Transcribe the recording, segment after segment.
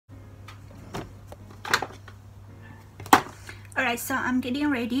Alright, so I'm getting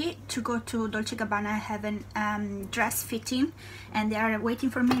ready to go to Dolce & Gabbana. I have a dress fitting and they are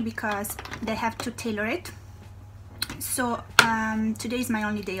waiting for me because they have to tailor it. So today is my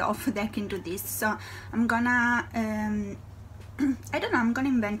only day off that I can do this. So I'm gonna I don't know, I'm gonna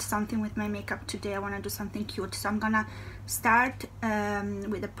invent something with my makeup today. I want to do something cute, so I'm gonna start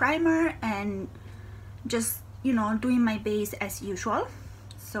with a primer and just, you know, doing my base as usual.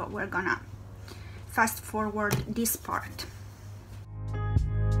 So we're gonna fast forward this part.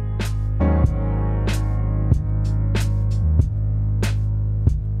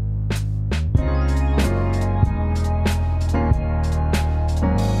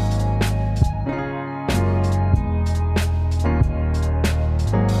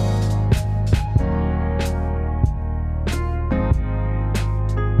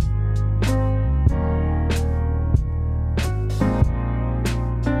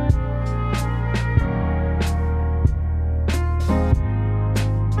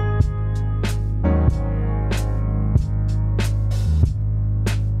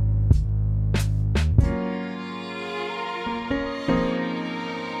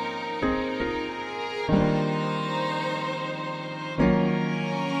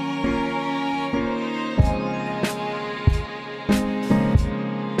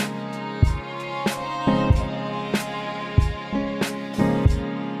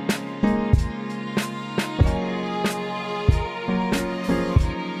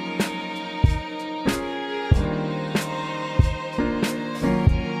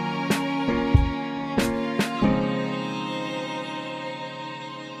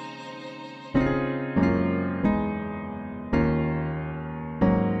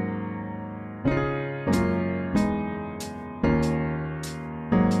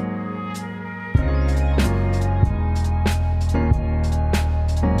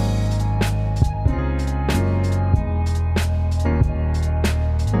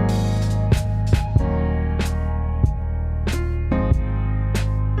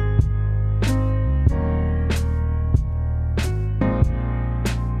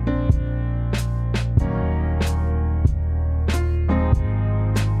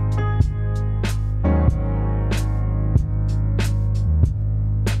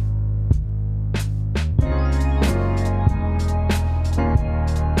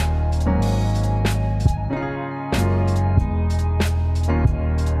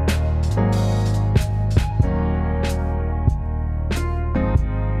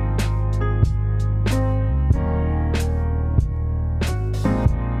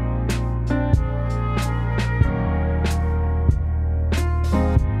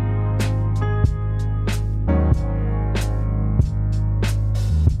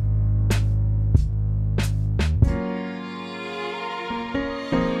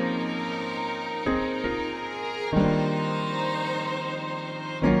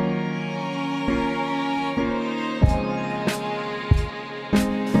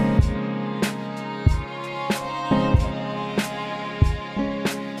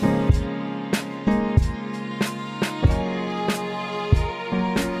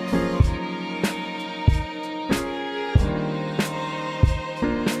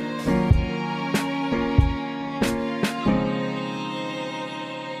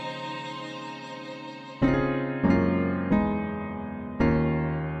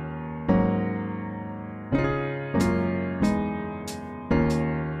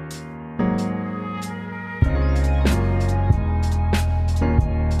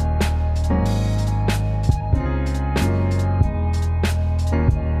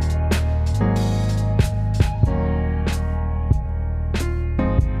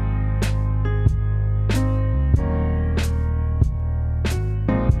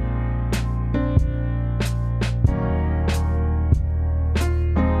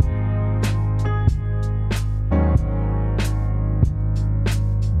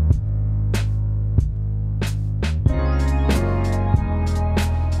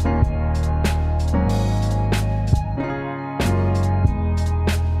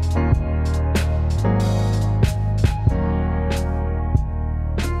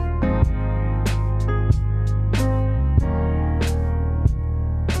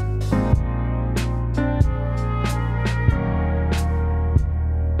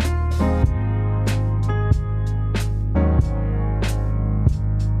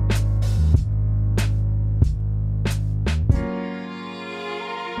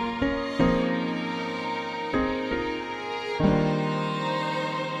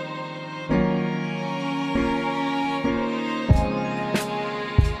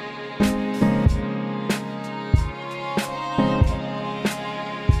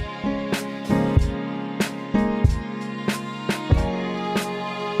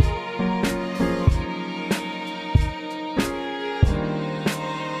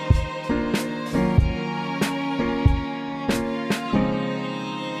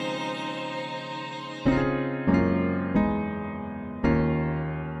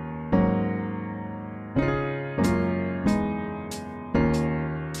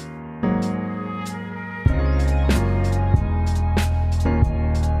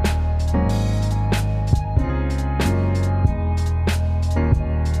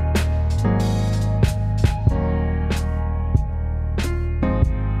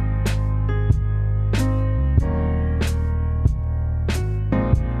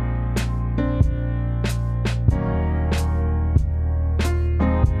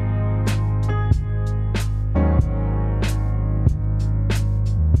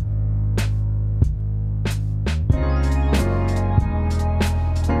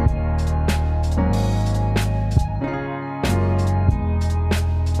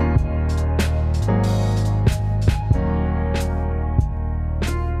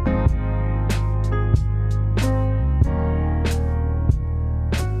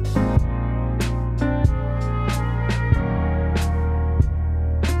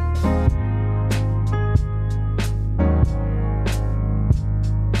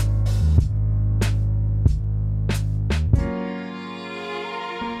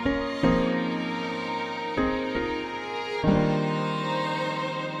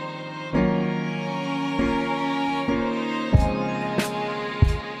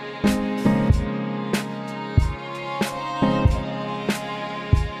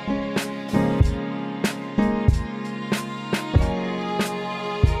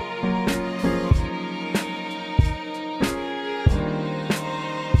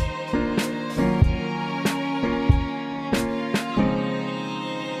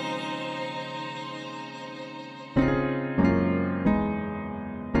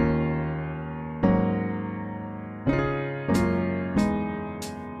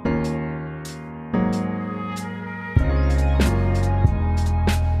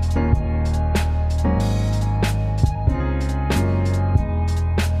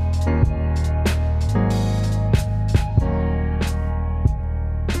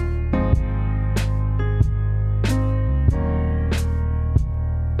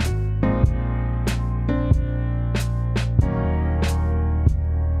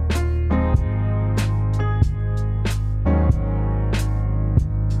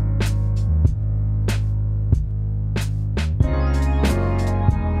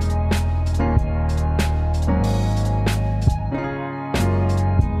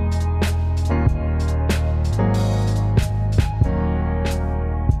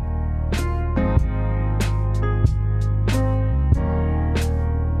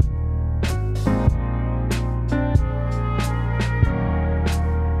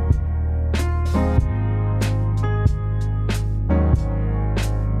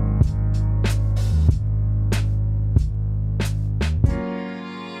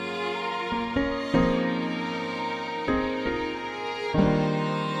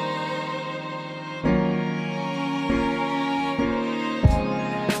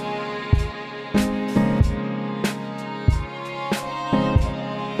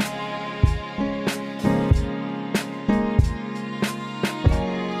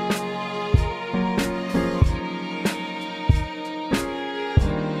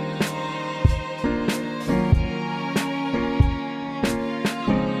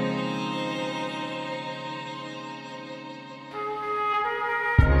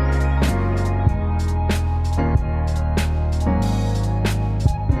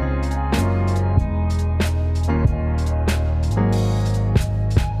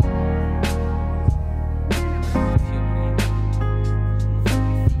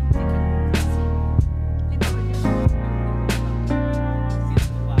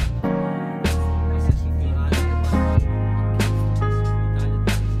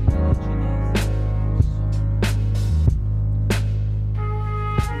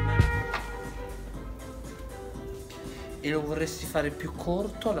 E lo vorresti fare più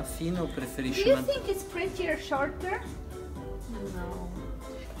corto alla fine o preferisci? Do you think it's prettier shorter? No.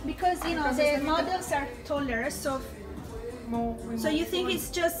 Because you know the models are taller, so you think it's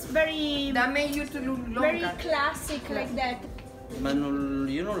just very That made you to look longer. very classic like that. Ma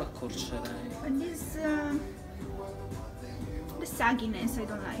io non l'accorcerei. And this the sagginess I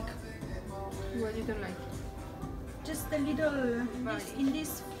don't like. What you don't like? Just the little in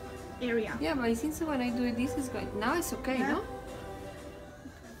this area. Yeah, but since when I do this is good. Now it's okay, Yeah. no?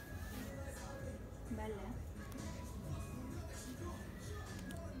 Belle.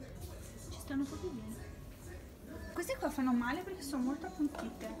 Ci stanno proprio bene. Queste qua fanno male perché sono molto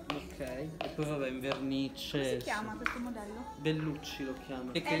appuntite. Ok. E poi vabbè in vernice. Come si chiama questo modello? Bellucci lo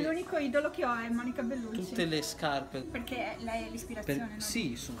chiama. E È l'unico idolo che ho, è Monica Bellucci. tutte le scarpe. Perché lei è l'ispirazione, no?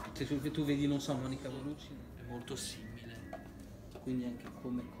 Sì, sono tutte, tu vedi, non so, Monica Bellucci è molto simile. Quindi anche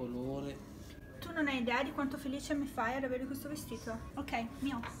come colore. Tu non hai idea di quanto felice mi fai ad avere questo vestito? Ok,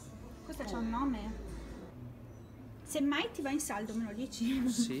 mio. Questo c'ha un nome. Se mai ti va in saldo me lo dici?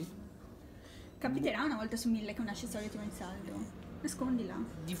 Sì. Capiterà una volta su 1000 che un accessorio ti va in saldo. Nascondila.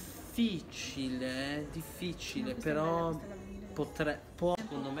 Difficile, No, questa però è bella, questa la vendo. può.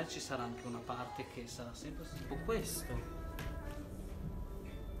 Secondo me ci sarà anche una parte che sarà sempre tipo questo.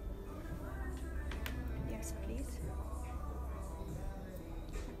 Yes, please.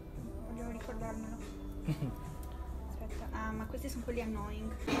 Voglio ricordarmelo. Aspetta, ah, ma questi sono quelli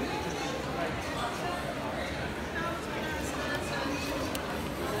annoying.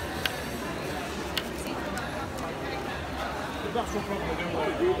 That's what problem I don't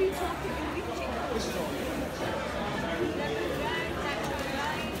like. This is all.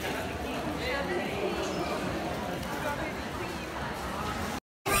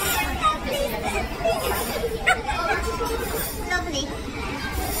 Lovely.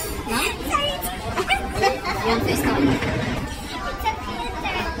 You want this one?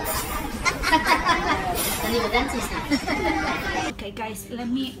 Don't leave a dentist now. Okay guys, let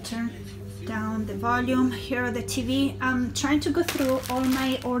me turn down the volume. Here are the TV. I'm trying to go through all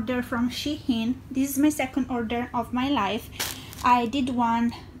my order from SHEin. This is my second order of my life. I did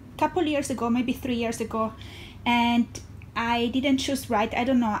one a couple years ago, maybe 3 years ago, and I didn't choose right. I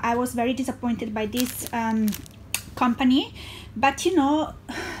don't know, I was very disappointed by this company, but you know,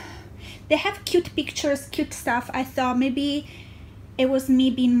 they have cute pictures, cute stuff. I thought maybe it was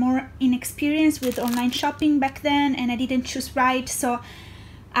me being more inexperienced with online shopping back then and I didn't choose right, so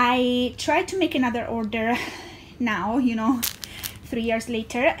I tried to make another order now, you know, 3 years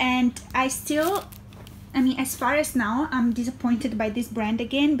later, and I still, I mean, as far as now, I'm disappointed by this brand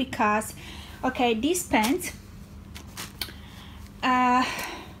again because, okay, these pants,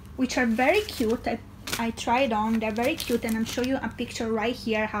 which are very cute, I tried on, they're very cute, and I'll show you a picture right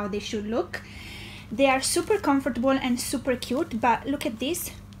here how they should look. They are super comfortable and super cute, but look at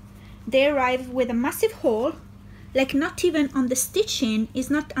this. They arrive with a massive hole, like not even on the stitching, is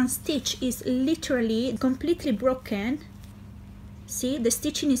not unstitched, is literally completely broken. See, the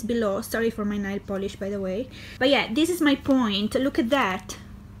stitching is below. Sorry for my nail polish, by the way. But yeah, this is my point. Look at that.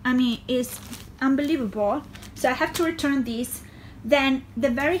 I mean, it's unbelievable. So I have to return this. Then the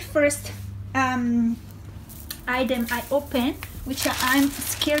very first item I open, which I'm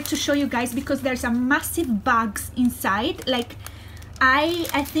scared to show you guys because there's a massive bugs inside. Like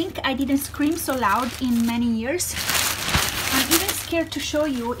I think I didn't scream so loud in many years. I'm even scared to show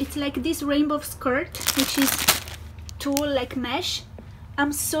you. It's like this rainbow skirt, which is tulle like mesh.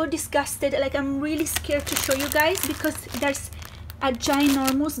 I'm so disgusted. Like I'm really scared to show you guys because there's a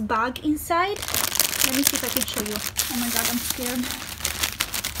ginormous bug inside. Let me see if I can show you. Oh my god, I'm scared.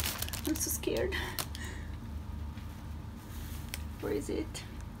 I'm so scared. Where is it?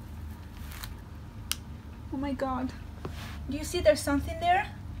 Oh my god. Do you see there's something there?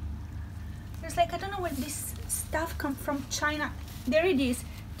 There's like, I don't know where this stuff comes from. China. There it is.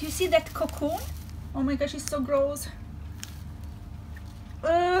 Do you see that cocoon? Oh my gosh, it's so gross.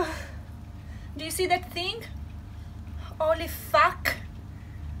 Do you see that thing? Holy fuck.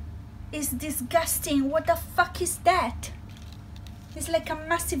 It's disgusting. What the fuck is that? It's like a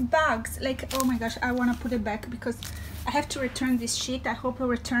massive bugs. Like, oh my gosh, I want to put it back because I have to return this shit. I hope the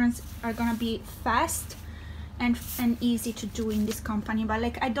returns are gonna be fast and easy to do in this company, but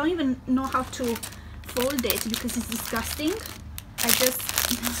like I don't even know how to fold it because it's disgusting. I just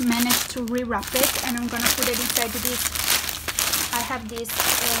managed to rewrap it and I'm gonna put it inside this. I have these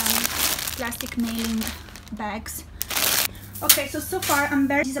plastic mailing bags. Okay, so far I'm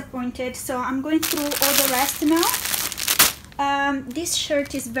very disappointed, so I'm going through all the rest now. This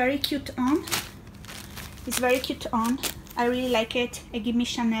shirt is very cute on. It's very cute on. I really like it. It gives me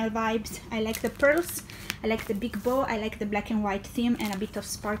Chanel vibes. I like the pearls. I like the big bow, I like the black and white theme and a bit of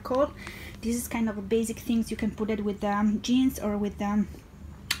sparkle. This is kind of a basic things. You can put it with jeans or with you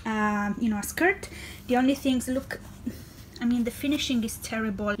know, a skirt. The only things, look, I mean, the finishing is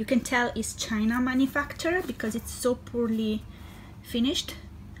terrible. You can tell it's China manufacturer because it's so poorly finished.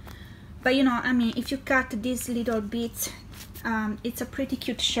 But you know, I mean, if you cut these little bits, it's a pretty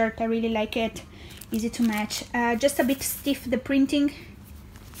cute shirt. I really like it. Easy to match. Just a bit stiff, the printing.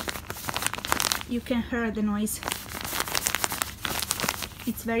 You can hear the noise.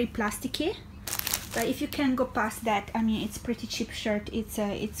 It's very plasticky, but if you can go past that, I mean, it's pretty cheap shirt.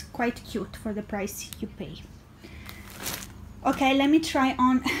 It's quite cute for the price you pay. Okay, let me try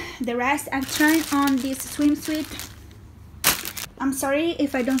on the rest. I'm trying on this swimsuit. I'm sorry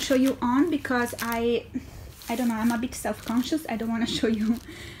if I don't show you on because I don't know, I'm a bit self-conscious. I don't want to show you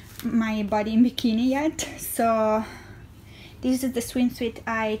my body in bikini yet. So this is the swimsuit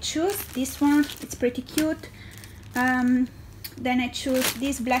I choose. This one, it's pretty cute. Then I choose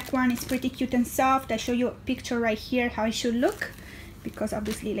this black one. It's pretty cute and soft. I show you a picture right here how it should look, because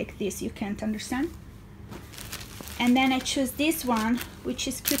obviously like this you can't understand. And then I choose this one, which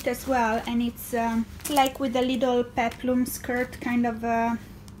is cute as well, and it's like with a little peplum skirt kind of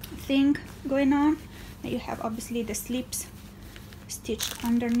thing going on. You have obviously the slips stitched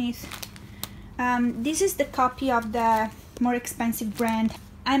underneath. This is the copy of the more expensive brand.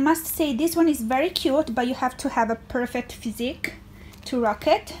 I must say this one is very cute, but you have to have a perfect physique to rock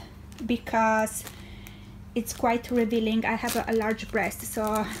it because it's quite revealing. I have a large breast,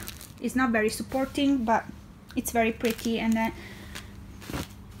 so it's not very supporting, but it's very pretty. And then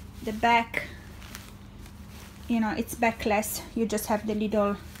the back, you know, it's backless. You just have the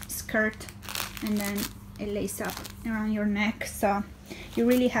little skirt and then a lace up around your neck, so you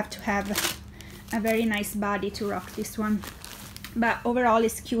really have to have a very nice body to rock this one. But overall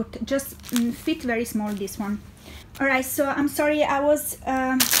it's cute. Just fit very small, this one. Alright, so I'm sorry, I was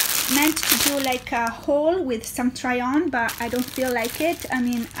meant to do like a haul with some try on, but I don't feel like it. I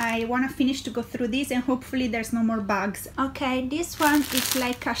mean, I want to finish to go through this and hopefully there's no more bugs. Okay, this one is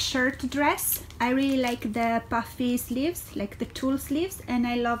like a shirt dress. I really like the puffy sleeves, like the tulle sleeves, and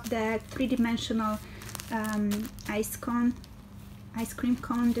I love the three-dimensional ice cream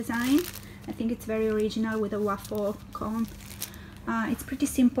cone design. I think it's very original with a waffle cone. It's pretty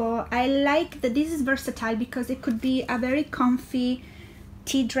simple. I like that this is versatile because it could be a very comfy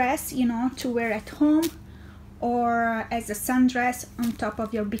tea dress, you know, to wear at home, or as a sundress on top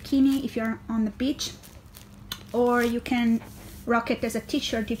of your bikini if you're on the beach, or you can rock it as a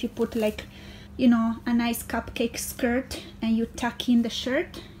t-shirt if you put like, you know, a nice cupcake skirt and you tuck in the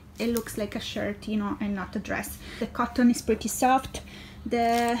shirt. It looks like a shirt, you know, and not a dress. The cotton is pretty soft.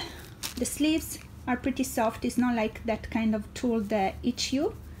 The sleeves are pretty soft. It's not like that kind of tulle that itch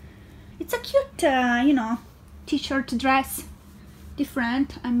you. It's a cute, you know, t-shirt dress.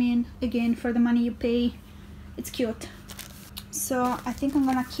 Different. I mean, again, for the money you pay, it's cute. So I think I'm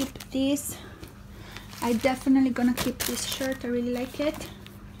gonna keep this. I definitely gonna keep this shirt. I really like it.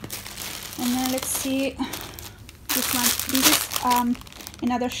 And then let's see this one. This is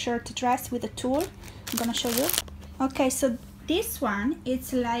another shirt dress with a tulle. I'm gonna show you. Okay, so this one,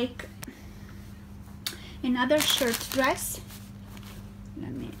 it's like another shirt dress.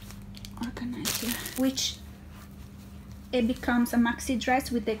 Let me organize here. Which it becomes a maxi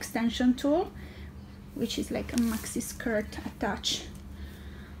dress with the extension tulle, which is like a maxi skirt attached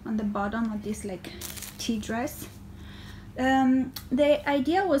on the bottom of this like tea dress. The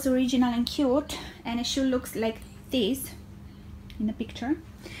idea was original and cute, and it should look like this in the picture,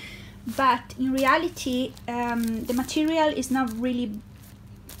 but in reality the material is not really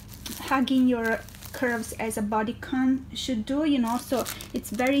hugging your curves as a bodycon should do, you know, so it's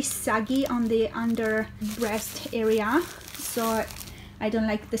very saggy on the under breast area, so I don't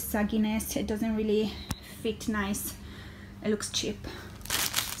like the sagginess. It doesn't really fit nice. It looks cheap,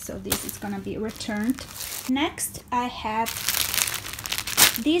 so this is gonna be returned. Next I have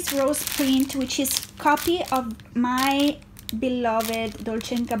this rose print, which is copy of my beloved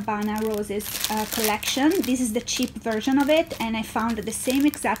Dolce & Gabbana roses collection. This is the cheap version of it, and I found the same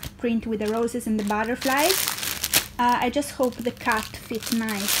exact print with the roses and the butterflies. I just hope the cut fit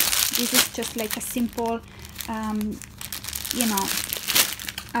nice. This is just like a simple you know,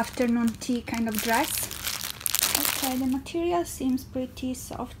 afternoon tea kind of dress. Okay, the material seems pretty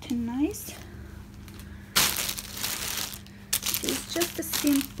soft and nice. It's just a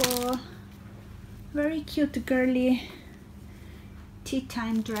simple, very cute girly tea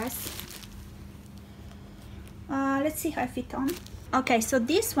time dress. Let's see how I fit on. Okay, so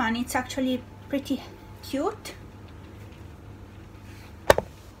this one, it's actually pretty cute.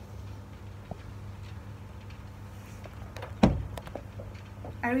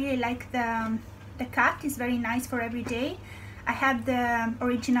 I really like the cut. Is very nice for every day. I have the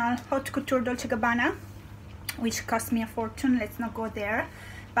original haute couture Dolce & Gabbana, which cost me a fortune. Let's not go there,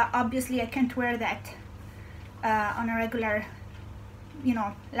 but obviously I can't wear that on a regular, you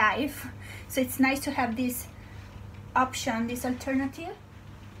know, life. So it's nice to have this option, this alternative.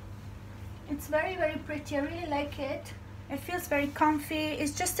 It's very, very pretty. I really like it. It feels very comfy.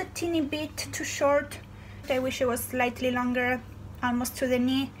 It's just a teeny bit too short. I wish it was slightly longer, almost to the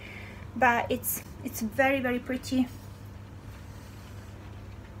knee, but it's very, very pretty.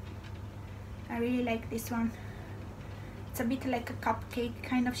 I really like this one. It's a bit like a cupcake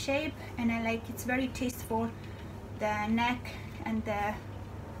kind of shape, and I like it's very tasteful, the neck and the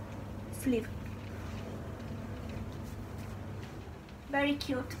sleeve. Very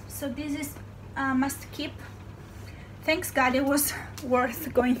cute. So this is must keep. Thanks God it was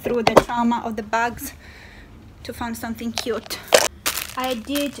worth going through the trauma of the bags to find something cute. I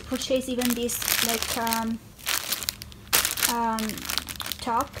did purchase even this like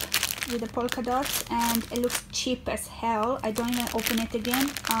top with the polka dots, and it looks cheap as hell. I don't even open it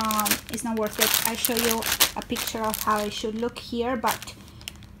again. It's not worth it. I show you a picture of how it should look here, but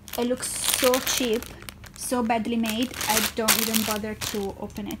it looks so cheap, so badly made, I don't even bother to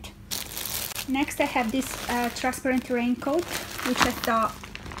open it. Next I have this transparent raincoat, which I thought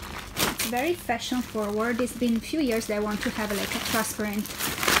it's very fashion forward. It's been a few years that I want to have like a transparent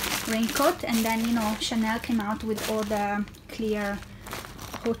raincoat, and then, you know, Chanel came out with all the clear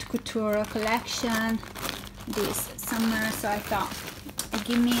haute couture collection this summer, so I thought it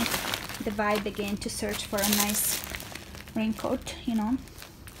give me the vibe again to search for a nice raincoat, you know,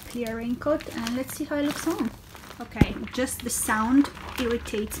 clear raincoat. And let's see how it looks on. Okay, just the sound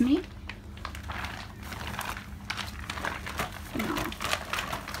irritates me.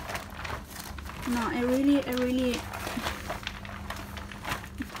 No, I really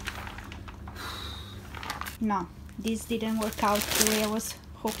no, this didn't work out the way I was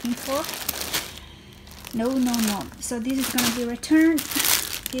hoping for. No. So this is gonna be returned.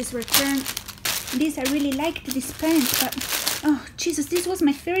 This returned. This, I really liked this pant, but oh Jesus, this was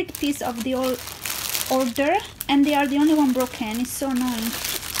my favorite piece of the whole order, and they are the only one broken. It's so annoying.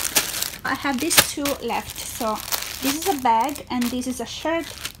 I have these two left. So this is a bag and this is a shirt.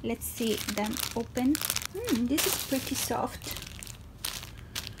 Let's see them open. This is pretty soft.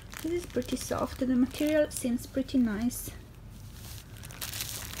 This is pretty soft. The material seems pretty nice.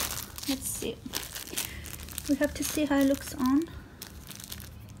 Let's see. We have to see how it looks on.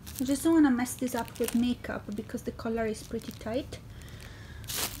 I just don't want to mess this up with makeup because the collar is pretty tight.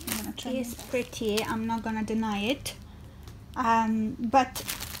 It's pretty, I'm not gonna deny it. But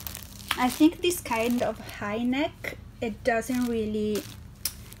I think this kind of high neck, it doesn't really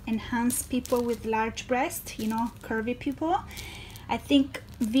enhance people with large breasts, you know, curvy people. I think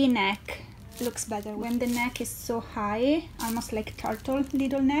V-neck looks better. When the neck is so high, almost like turtle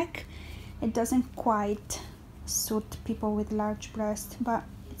little neck, it doesn't quite suit people with large breasts. But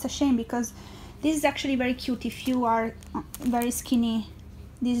it's a shame because this is actually very cute if you are very skinny.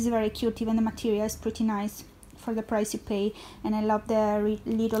 This is very cute. Even the material is pretty nice for the price you pay, and I love the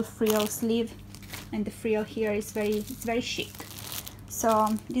little frill sleeve, and the frill here is very chic. So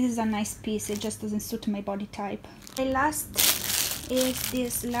this is a nice piece. It just doesn't suit my body type. The last is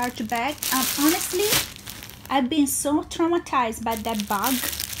this large bag. Honestly, I've been so traumatized by that bag.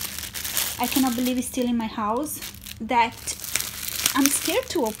 I cannot believe it's still in my house, that I'm scared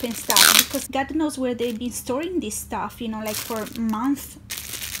to open stuff because God knows where they've been storing this stuff, you know, like for months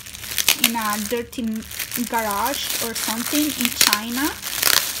in a dirty garage or something in China.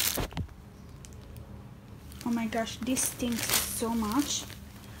 Oh my gosh, this stinks so much.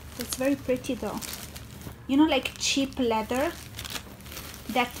 It's very pretty though. You know, like cheap leather,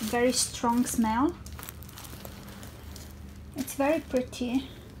 that very strong smell. It's very pretty.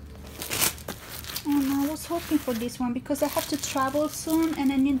 And I was hoping for this one because I have to travel soon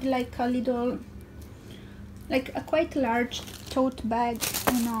and I need like a little, like a quite large tote bag,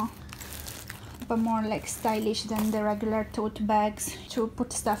 you know, but more like stylish than the regular tote bags to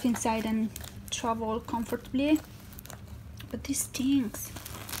put stuff inside and travel comfortably. But this stinks.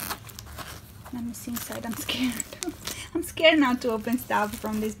 Let me see inside. I'm scared. I'm scared now to open stuff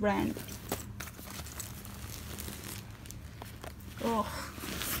from this brand. Oh,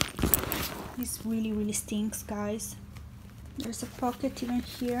 this really stinks, guys. There's a pocket even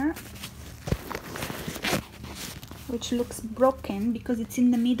here, which looks broken because it's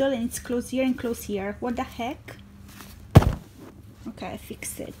in the middle and it's closed here and closed here. What the heck? Okay, I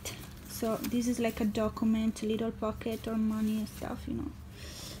fixed it. So this is like a document, a little pocket or money and stuff, you know,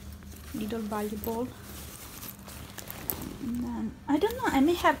 little valuable. And then, I don't know, I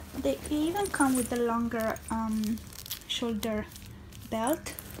may have, they even come with the longer shoulder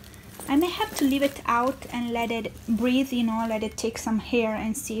belt. I may have to leave it out and let it breathe, you know, let it take some hair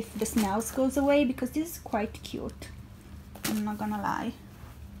and see if the smells goes away, because this is quite cute, I'm not gonna lie.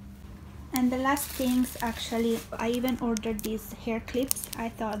 And the last things, actually, I even ordered these hair clips. I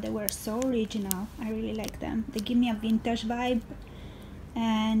thought they were so original. I really like them. They give me a vintage vibe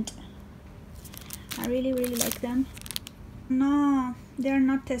and I really like them. No, they're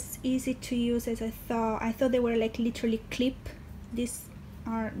not as easy to use as I thought. I thought they were like literally clip. These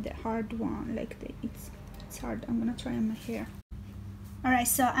are the hard one, like it's hard. I'm gonna try on my hair. Alright,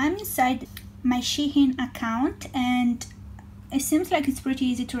 so I'm inside my SHEin account and it seems like it's pretty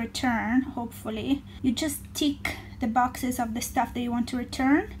easy to return, hopefully. You just tick the boxes of the stuff that you want to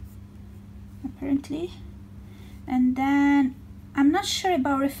return, apparently. And then, I'm not sure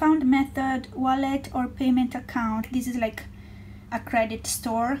about refund method, wallet, or payment account. This is like a credit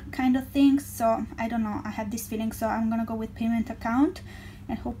store kind of thing, so I don't know. I have this feeling, so I'm gonna go with payment account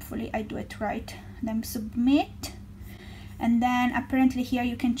and hopefully I do it right. Then submit. And then apparently here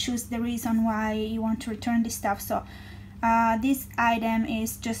you can choose the reason why you want to return this stuff. So this item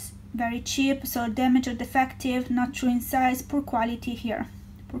is just very cheap, so damaged or defective, not true in size, poor quality here.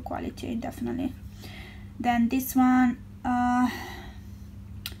 Poor quality, definitely. Then this one,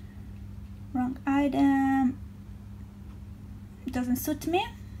 wrong item, doesn't suit me,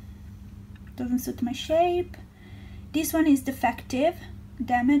 doesn't suit my shape. This one is defective,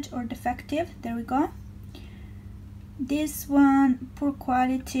 damaged or defective, there we go. This one, poor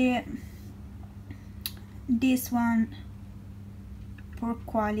quality. This one, poor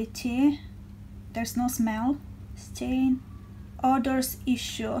quality, there's no smell, stain, odors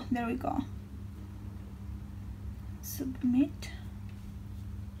issue, there we go. Submit.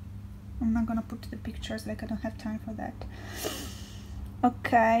 I'm not gonna put the pictures, like I don't have time for that.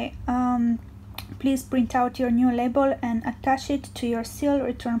 Okay, please print out your new label and attach it to your seal.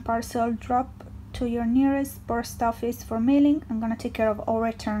 Return parcel, drop to your nearest post office for mailing. I'm gonna take care of all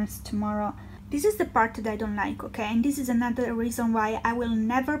returns tomorrow. This is the part that I don't like, okay? And this is another reason why I will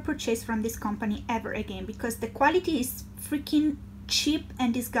never purchase from this company ever again, because the quality is freaking cheap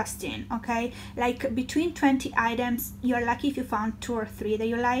and disgusting, okay? Like between 20 items, you're lucky if you found 2 or 3 that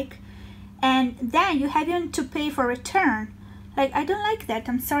you like. And then you have even to pay for return. Like, I don't like that,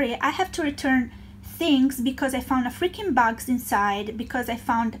 I'm sorry. I have to return things because I found a freaking bugs inside, because I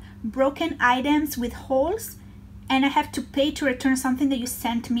found broken items with holes, and I have to pay to return something that you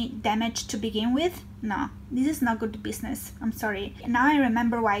sent me damaged to begin with? No, this is not good business. I'm sorry. Now I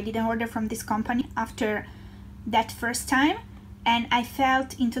remember why I didn't order from this company after that first time, and I fell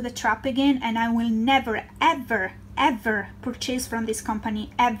into the trap again, and I will never, ever purchase from this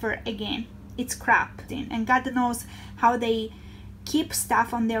company ever again. It's crap. And God knows how they keep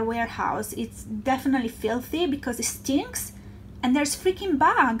stuff on their warehouse. It's definitely filthy because it stinks, and there's freaking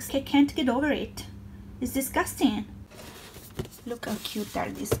bugs. I can't get over it. It's disgusting. Look how cute are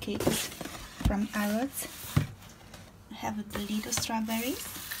these cakes from Arrows. I have the little strawberries.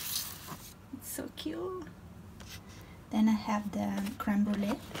 It's so cute. Then I have the creme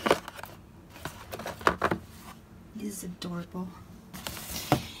brulee. This is adorable.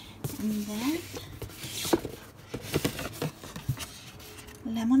 And then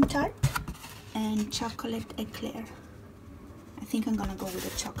lemon tart and chocolate eclair. I think I'm gonna go with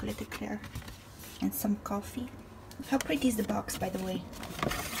a chocolate eclair. And some coffee. How pretty is the box, by the way?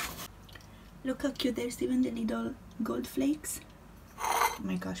 Look how cute, there's even the little gold flakes. Oh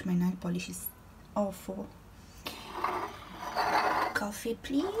my gosh, my nail polish is awful. Coffee,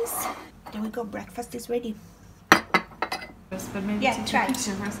 please. There we go, breakfast is ready. But maybe Yeah, take try. a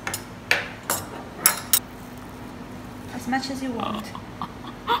picture first. As much as you want.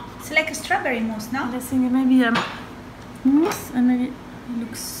 It's like a strawberry mousse, no? I think maybe mousse and maybe it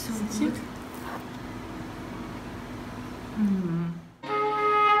looks so good.